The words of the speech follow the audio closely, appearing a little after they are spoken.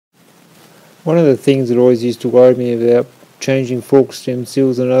One of the things that always used to worry me about changing fork stem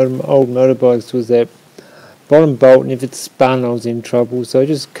seals on old motorbikes was that bottom bolt, and if it spun I was in trouble, so I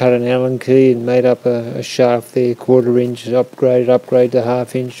just cut an Allen key and made up a shaft there, 1/4 inch, upgrade to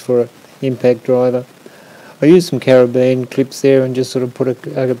 1/2 inch for an impact driver. I used some carabiner clips there and just sort of put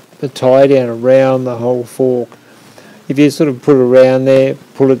a tie down around the whole fork. If you sort of put it around there,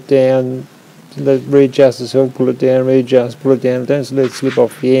 pull it down, readjust itself, pull it down, readjust, pull it down, don't let it slip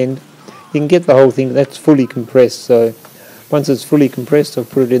off the end. You can get the whole thing, that's fully compressed. So once it's fully compressed, I've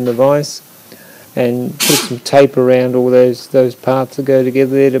put it in the vise and put some tape around all those parts that go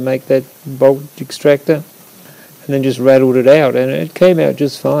together there to make that bolt extractor, and then just rattled it out, and it came out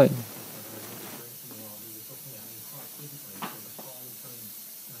just fine.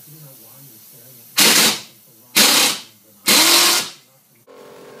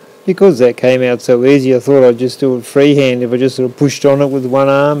 Because that came out so easy, I thought I'd just do it freehand. If I just sort of pushed on it with one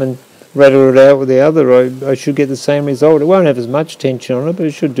arm and rattled it out with the other, I should get the same result. It won't have as much tension on it, but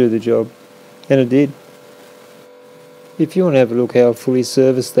it should do the job. And it did. If you want to have a look how I fully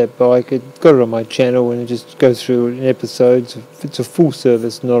serviced that bike, I've got it on my channel and it just goes through it in episodes. It's a full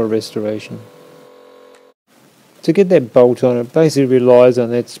service, not a restoration. To get that bolt on, it basically relies on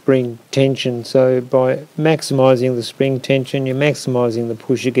that spring tension. So by maximising the spring tension, you're maximising the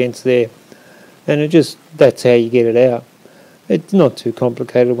push against there. And that's how you get it out. It's not too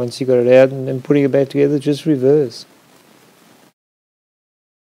complicated once you got it out, and then putting it back together, just reverse.